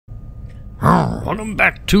Welcome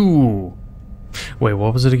back to... Wait,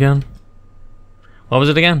 what was it again? What was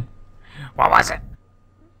it again? What was it?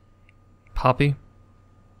 Poppy?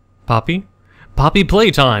 Poppy? Poppy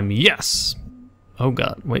Playtime, yes! Oh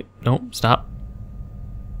god, wait, no, stop.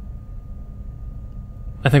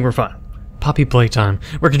 I think we're fine. Poppy Playtime,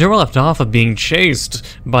 where Control left off of being chased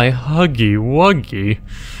by Huggy Wuggy.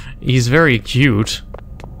 He's very cute.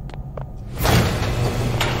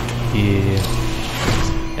 Yeah.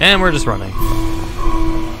 And we're just running.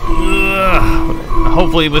 Ugh.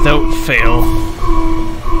 Hopefully without fail.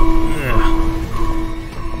 Ugh.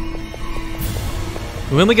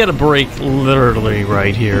 We only get a break literally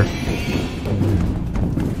right here.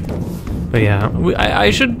 But yeah, I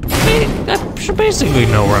should basically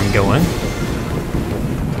know where I'm going.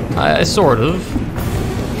 I sort of.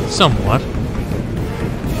 Somewhat.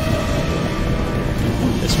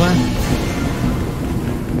 This way?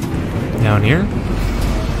 Down here?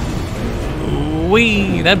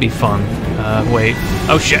 Wee, that'd be fun. Wait.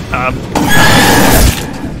 Oh shit.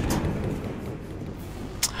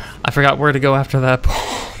 I forgot where to go after that.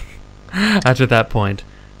 After that point.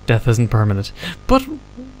 Death isn't permanent. But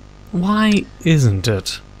why isn't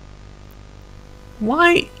it?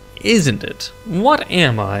 Why isn't it? What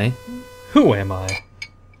am I? Who am I?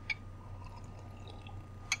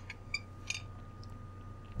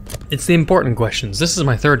 It's the important questions. This is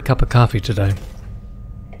my third cup of coffee today.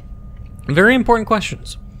 Very important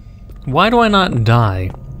questions. Why do I not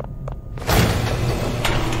die?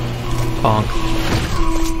 Bonk.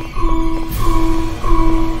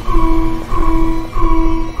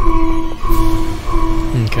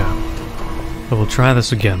 Okay. But we'll try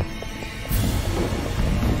this again.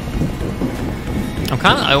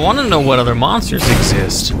 I want to know what other monsters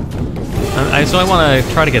exist. So I want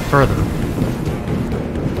to try to get further.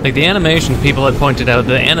 Like the animation, people had pointed out,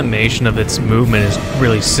 the animation of its movement is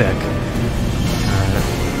really sick.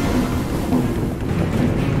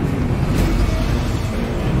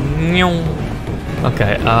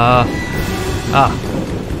 Okay, a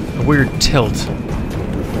weird tilt.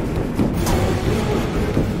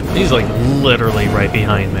 He's like literally right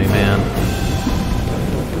behind me, man.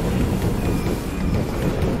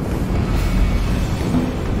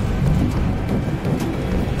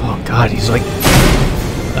 Oh god, he's like...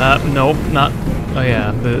 nope, not... Oh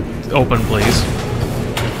yeah, the open, please.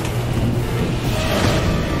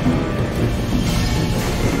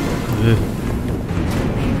 Ugh.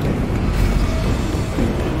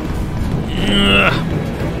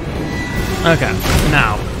 Okay,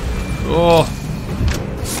 now. Oh.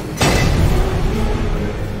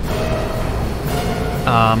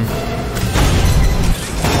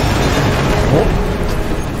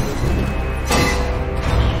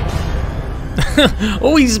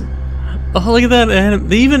 Oh, he's... Oh, look at that.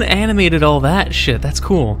 They even animated all that shit. That's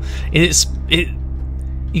cool. You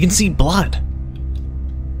can see blood.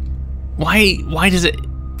 Why does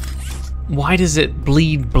it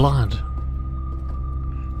bleed blood?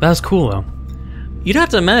 That's cool, though. You'd have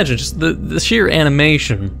to imagine just the sheer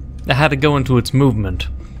animation that had to go into its movement.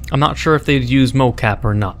 I'm not sure if they'd use mocap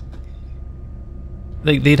or not.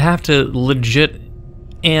 They'd have to legit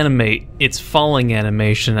animate its falling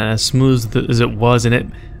animation as smooth as it was, and it,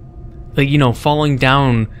 like, you know, falling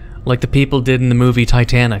down like the people did in the movie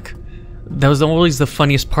Titanic. That was always the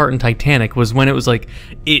funniest part in Titanic, was when it was like,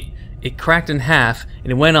 it cracked in half,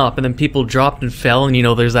 and it went up, and then people dropped and fell, and you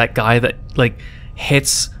know, there's that guy that, like,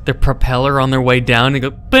 hits the propeller on their way down, and go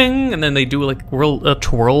bing, and then they do, like, a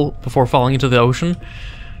twirl before falling into the ocean.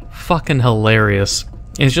 Fucking hilarious.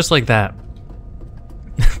 And it's just like that.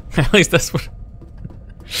 At least that's what...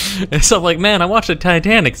 So I'm like, man, I watched the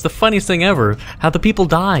Titanic, it's the funniest thing ever. How the people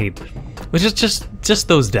died. Which is just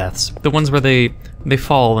those deaths. The ones where they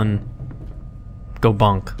fall and go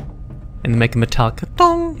bunk. And make a metallic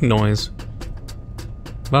dong noise.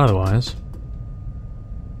 But otherwise...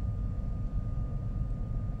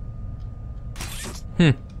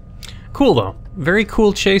 Cool though. Very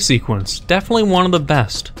cool chase sequence. Definitely one of the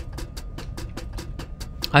best.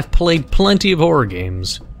 I've played plenty of horror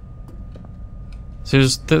games. So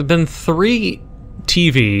there's been 3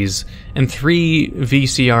 TVs and 3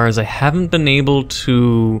 VCRs I haven't been able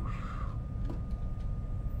to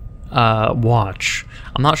watch.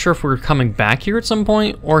 I'm not sure if we're coming back here at some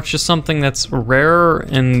point, or it's just something that's rare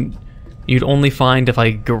and you'd only find if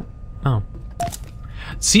I go... Oh.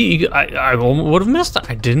 See, I would have missed it.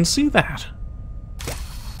 I didn't see that.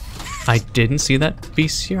 I didn't see that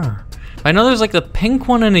VCR. I know there's like the pink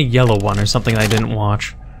one and a yellow one or something I didn't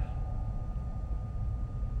watch.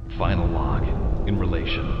 Final log in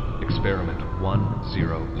relation. Experiment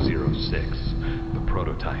 1006. The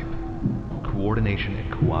prototype. coordination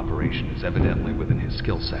and cooperation is evidently within his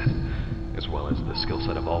skill set, as well as the skill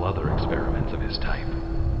set of all other experiments of his type.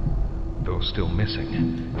 Though still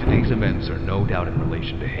missing, today's events are no doubt in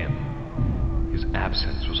relation to him. His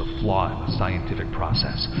absence was a flaw in the scientific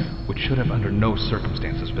process, which should have under no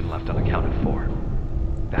circumstances been left unaccounted for.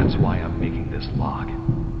 That's why I'm making this log,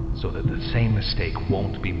 so that the same mistake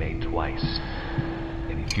won't be made twice.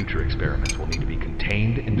 Any future experiments will need to be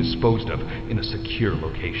contained and disposed of in a secure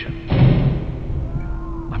location.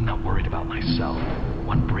 I'm not worried about myself.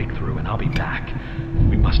 One breakthrough and I'll be back.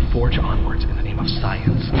 We must forge onwards in the name of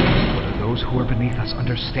science, whether those who are beneath us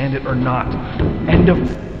understand it or not. End of...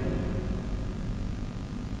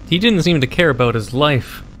 He didn't seem to care about his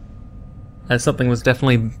life. As something was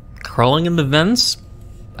definitely crawling in the vents,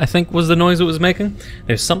 I think was the noise it was making.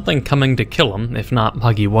 There's something coming to kill him, if not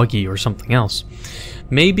Huggy Wuggy or something else.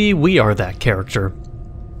 Maybe we are that character.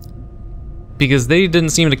 Because they didn't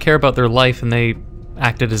seem to care about their life and they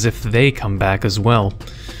acted as if they come back as well.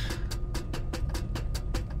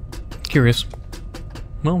 Curious.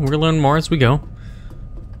 Well, we'll learn more as we go.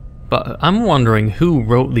 But I'm wondering who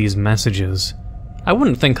wrote these messages. I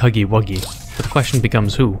wouldn't think Huggy Wuggy, but the question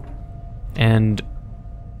becomes who. And...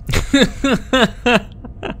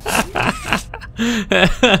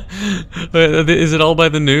 Is it all by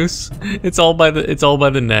the noose? It's all by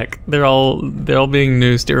the neck. They're all being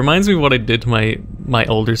noosed. It reminds me of what I did to my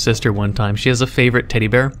older sister one time. She has a favorite teddy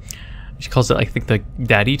bear. She calls it, I think, the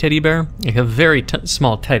daddy teddy bear. Like a very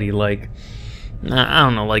small teddy, like I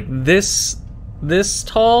don't know, like this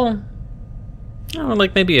tall. I don't know,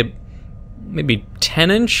 like maybe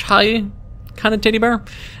 10-inch high kind of teddy bear.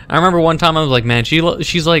 I remember one time I was like, man,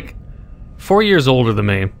 she's like 4 years older than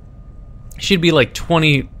me. She'd be like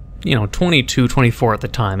 20, 22, 24 at the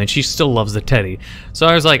time, and she still loves the teddy. So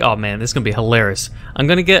I was like, oh man, this is gonna be hilarious. I'm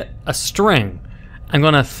gonna get a string. I'm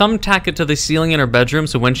gonna thumbtack it to the ceiling in her bedroom,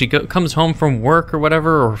 so when she comes home from work or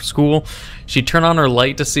whatever, or school, she'd turn on her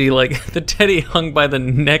light to see like the teddy hung by the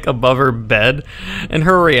neck above her bed, and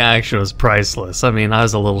her reaction was priceless. I mean, I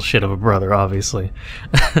was a little shit of a brother, obviously.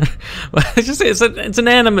 But it's an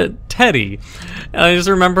animate teddy. And I just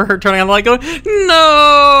remember her turning on the light going,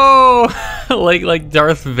 no! like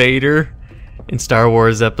Darth Vader in Star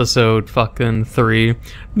Wars episode fucking 3.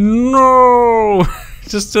 No!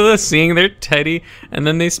 Just seeing their teddy, and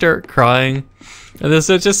then they start crying. And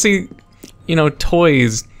so just see,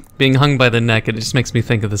 toys being hung by the neck, it just makes me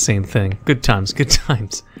think of the same thing. Good times, good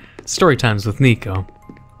times. Story times with Neco.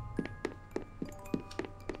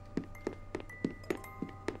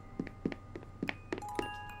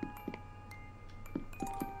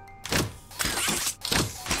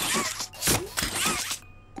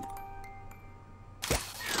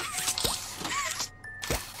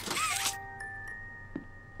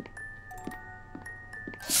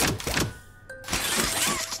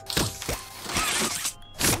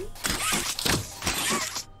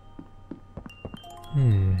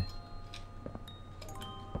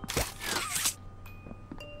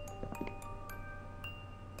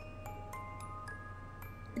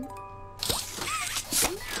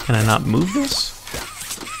 Can I not move this?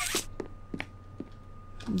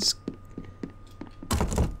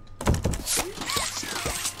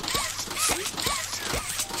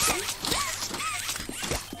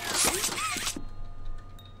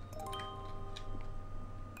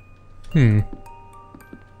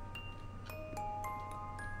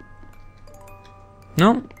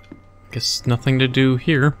 No. Guess nothing to do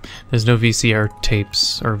here. There's no VCR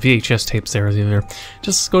tapes or VHS tapes there either.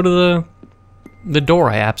 Just go to the door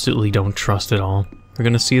I absolutely don't trust at all. We're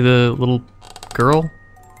gonna see the little girl.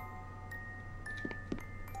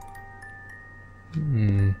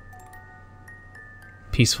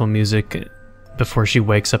 Peaceful music before she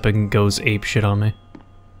wakes up and goes apeshit on me.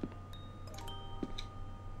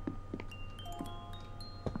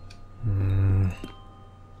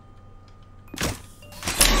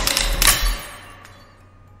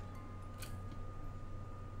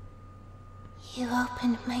 You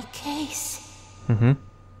opened my case.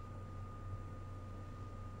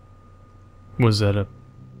 Was that a...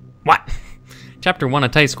 What? Chapter 1, a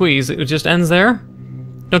tight squeeze. It just ends there?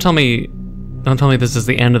 Don't tell me this is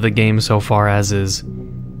the end of the game so far as is.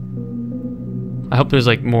 I hope there's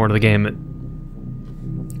like more to the game.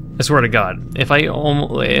 I swear to God, if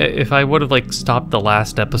I would have like stopped the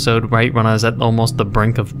last episode right when I was at almost the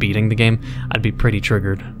brink of beating the game, I'd be pretty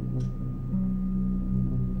triggered.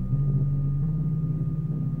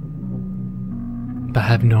 But I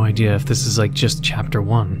have no idea if this is like just chapter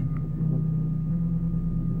 1.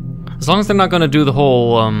 As long as they're not gonna do the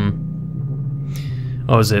whole,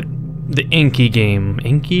 what was it? The Inky game.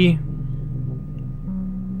 Inky?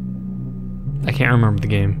 can't remember the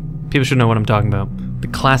game. People should know what I'm talking about. The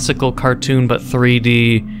classical cartoon but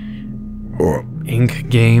 3D ink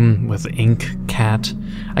game with ink cat.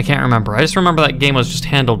 I can't remember. I just remember that game was just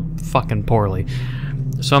handled fucking poorly.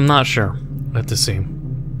 So I'm not sure. We'll have to see.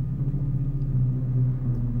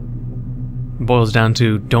 It boils down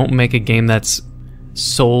to don't make a game that's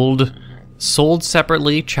sold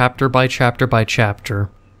separately, chapter by chapter by chapter.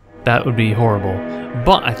 That would be horrible.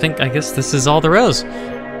 But I guess this is all there is.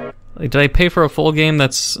 Like, did I pay for a full game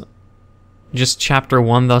that's just chapter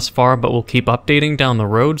 1 thus far, but will keep updating down the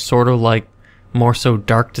road, sort of like more so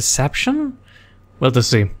Dark Deception? We'll have to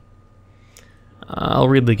see. I'll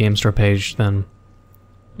read the game store page then.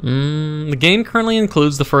 The game currently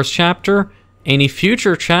includes the first chapter. Any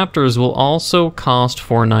future chapters will also cost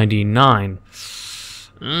 $4.99.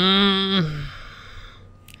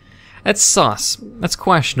 That's sus. That's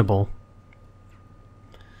questionable.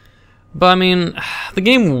 But I mean, the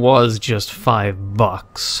game was just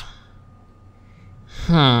 $5.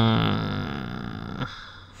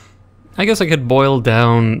 I guess I could boil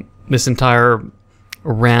down this entire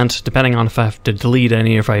rant, depending on if I have to delete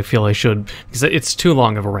any, or if I feel I should, because it's too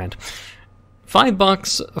long of a rant.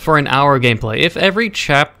 $5 for an hour gameplay. If every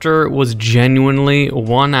chapter was genuinely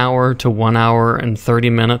 1 hour to 1 hour and 30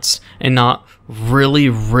 minutes, and not really,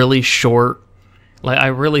 really short, like, I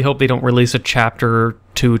really hope they don't release a chapter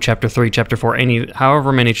 2, chapter 3, chapter 4,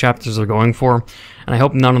 however many chapters they're going for, and I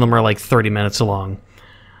hope none of them are like 30 minutes long.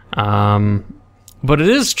 But it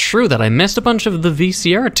is true that I missed a bunch of the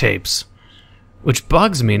VCR tapes, which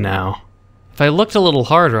bugs me now. If I looked a little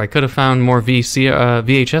harder, I could have found more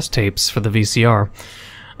VHS tapes for the VCR.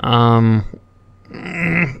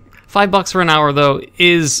 $5 for an hour, though,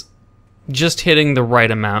 is just hitting the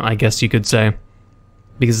right amount, I guess you could say.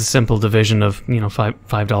 Because the simple division of, you know,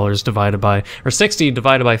 $5 divided by, or 60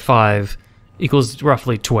 divided by 5 equals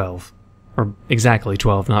roughly 12. Or exactly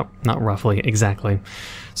 12, not roughly, exactly.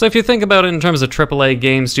 So if you think about it in terms of AAA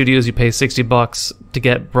game studios, you pay $60 to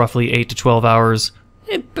get roughly 8 to 12 hours.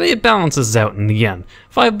 It balances out in the end.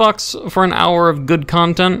 $5 for an hour of good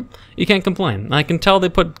content, you can't complain. I can tell they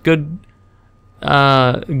put good,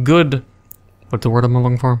 what's the word I'm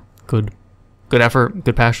looking for? Good effort,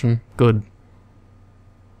 good passion, good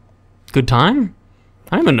time?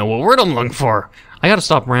 I don't even know what word I'm looking for. I gotta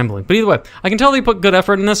stop rambling. But either way, I can tell they put good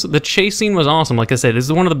effort in this. The chase scene was awesome. Like I said, this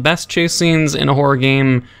is one of the best chase scenes in a horror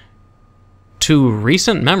game to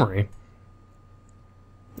recent memory.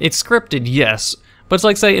 It's scripted, yes. But it's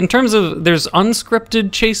like, say, in terms of, there's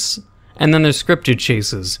unscripted chase, and then there's scripted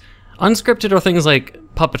chases. Unscripted are things like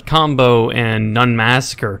Puppet Combo and Nun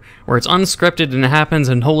Massacre, where it's unscripted and it happens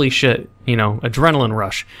and holy shit, you know, adrenaline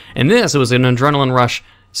rush. In this, it was an adrenaline rush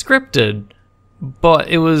scripted, but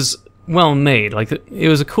it was well made. Like, it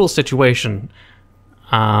was a cool situation.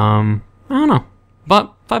 I don't know.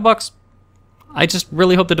 But $5. I just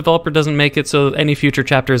really hope the developer doesn't make it so any future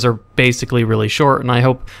chapters are basically really short, and I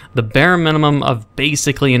hope the bare minimum of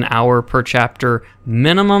basically an hour per chapter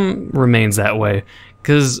minimum remains that way.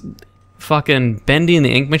 Because fucking Bendy and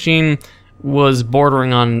the Ink Machine was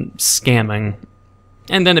bordering on scamming,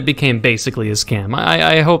 and then it became basically a scam.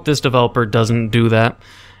 I hope this developer doesn't do that,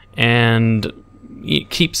 and it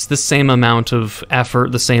keeps the same amount of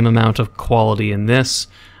effort, the same amount of quality in this,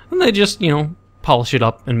 and they just, you know, polish it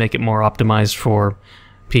up and make it more optimized for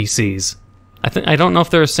PCs. I don't know if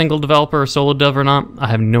they're a single developer or solo dev or not. I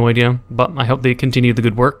have no idea, but I hope they continue the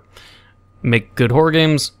good work, make good horror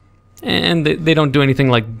games, and they don't do anything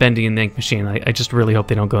like Bendy and the Ink Machine. I just really hope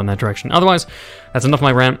they don't go in that direction. Otherwise, that's enough of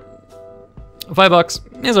my rant.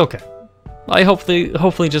 $5 is okay. I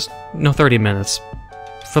hopefully just, no 30 minutes.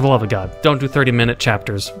 For the love of God, don't do 30-minute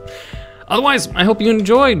chapters. Otherwise, I hope you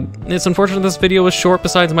enjoyed. It's unfortunate this video was short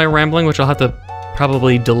besides my rambling, which I'll have to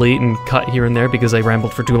probably delete and cut here and there because I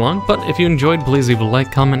rambled for too long. But if you enjoyed, please leave a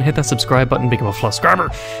like, comment, hit that subscribe button, become a subscriber,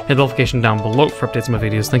 hit the notification down below for updates on my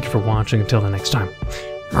videos. Thank you for watching. Until the next time.